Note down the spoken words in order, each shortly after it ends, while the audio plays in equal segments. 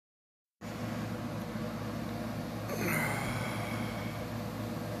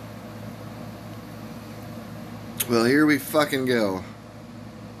Well, here we fucking go.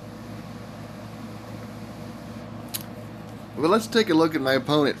 Well, let's take a look at my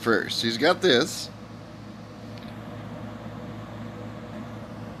opponent first. He's got this.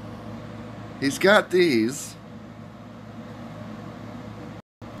 He's got these.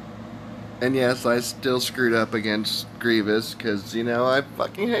 And yes, I still screwed up against Grievous, because, you know, I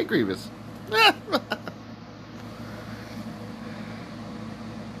fucking hate Grievous.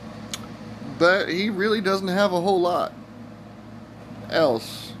 But he really doesn't have a whole lot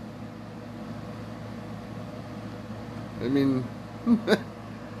else. I mean,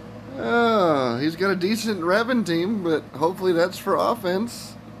 he's got a decent Revan team, but hopefully that's for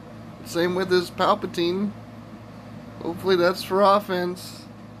offense. Same with his Palpatine. Hopefully that's for offense.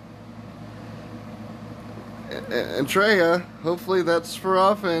 And Traya, hopefully that's for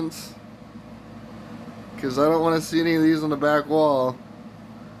offense. Because I don't want to see any of these on the back wall.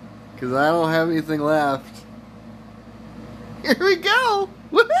 Because I don't have anything left. Here we go!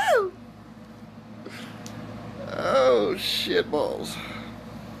 Woohoo! Oh, shit balls.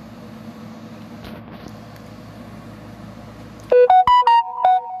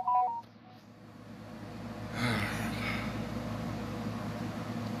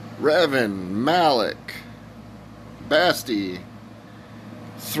 Revan, Malik, Basti,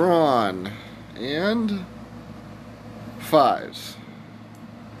 Thrawn, and fives.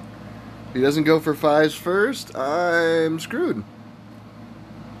 If he doesn't go for fives first, I'm screwed.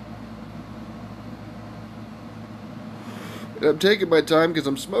 I'm taking my time because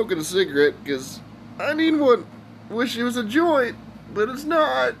I'm smoking a cigarette because I need one. Wish it was a joint, but it's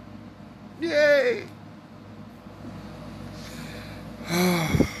not. Yay!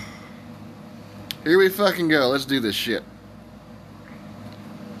 Here we fucking go. Let's do this shit.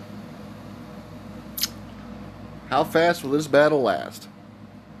 How fast will this battle last?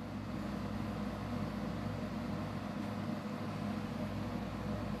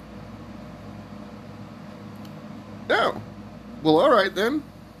 Oh. Well, alright then.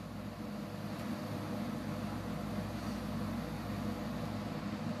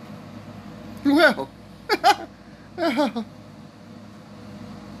 Well.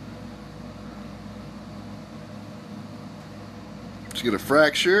 Let's get a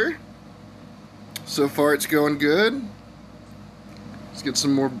fracture. So far it's going good. Let's get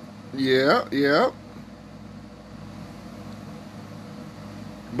some more. Yeah.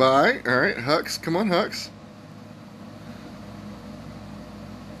 Bye. Alright, Hux. Come on, Hux.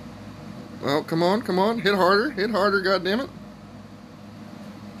 Oh, come on. Hit harder, goddammit.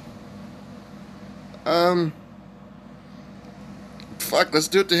 Fuck, let's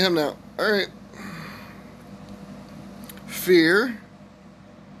do it to him now. Alright. Fear.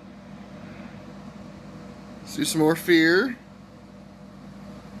 Let's do some more fear.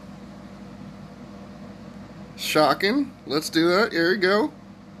 Shocking. Let's do that. Here we go.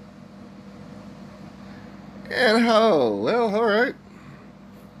 And ho. Well, alright.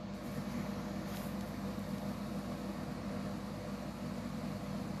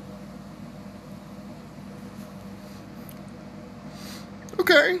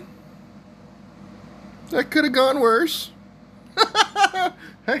 Okay. That could have gone worse.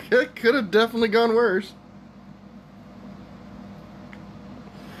 That could have definitely gone worse.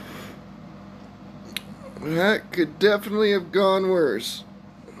 That could definitely have gone worse.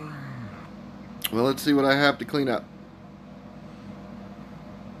 Well, let's see what I have to clean up.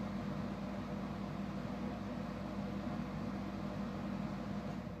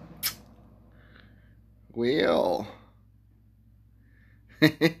 Well.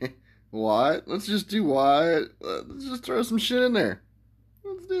 What? Let's just do what? Let's just throw some shit in there.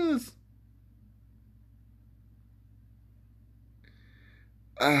 Let's do this.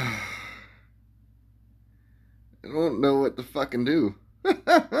 I don't know what to fucking do.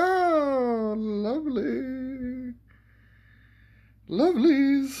 Lovely.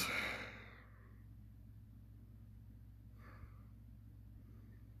 Lovelies.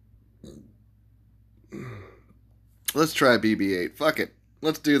 Let's try BB-8. Fuck it.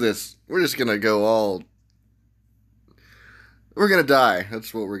 Let's do this. We're just gonna go all... We're gonna die.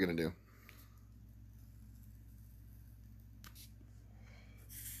 That's what we're gonna do.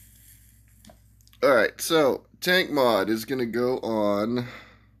 Alright, so tank mod is gonna go on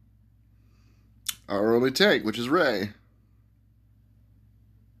our only tank, which is Rey.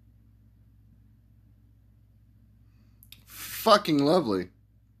 Fucking lovely.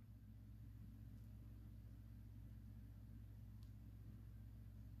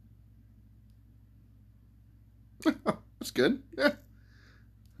 That's good. Yeah.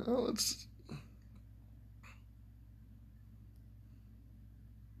 Well, let's...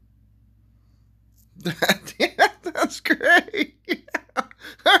 That's great. All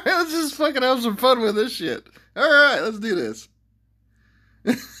right, let's just fucking have some fun with this shit. All right, let's do this.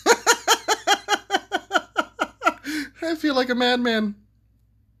 I feel like a madman.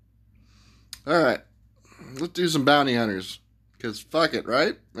 All right, let's do some bounty hunters. Because fuck it,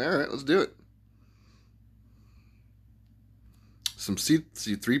 right? All right, let's do it. Some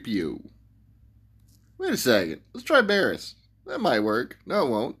C3PO. Wait a second. Let's try Barris. That might work. No, it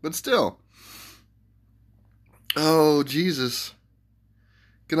won't. But still. Oh, Jesus.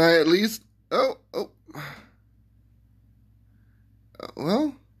 Can I at least... Oh.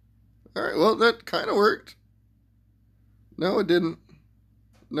 Well. Alright, well, that kind of worked. No, it didn't.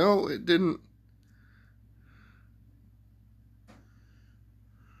 No, it didn't.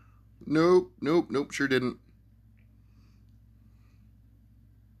 Nope, sure didn't.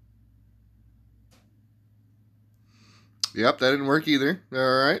 Yep, that didn't work either. All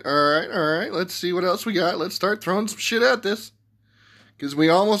right. Let's see what else we got. Let's start throwing some shit at this. Because we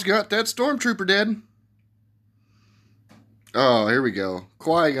almost got that stormtrooper dead. Oh, here we go.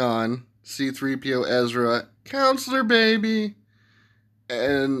 Qui-Gon, C-3PO, Ezra, Counselor Baby,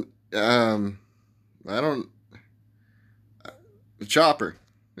 and, the Chopper.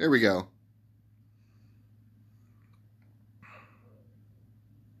 There we go.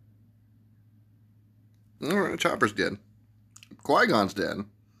 All right, Chopper's dead. Qui-Gon's dead.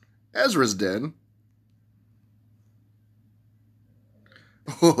 Ezra's dead.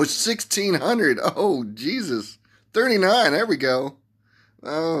 Oh, 1,600. Oh, Jesus. 39. There we go.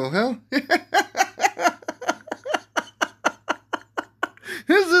 Oh, hell.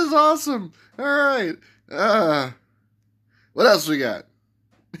 This is awesome. All right. What else we got?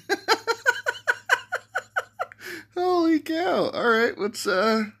 Holy cow. All right. Let's,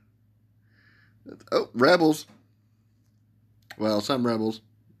 oh, Rebels. Well, some Rebels.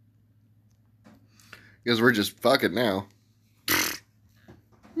 Because we're just fucking now.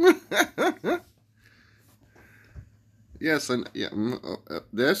 Yes, and yeah,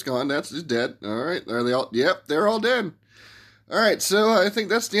 that's gone. That's just dead. All right, are they all? Yep, they're all dead. All right, so I think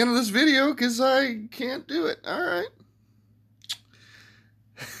that's the end of this video because I can't do it. All right.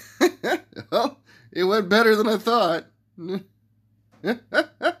 Well, it went better than I thought.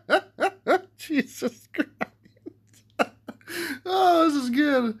 Jesus Christ. Oh, this is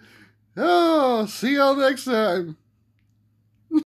good. Oh, see y'all next time.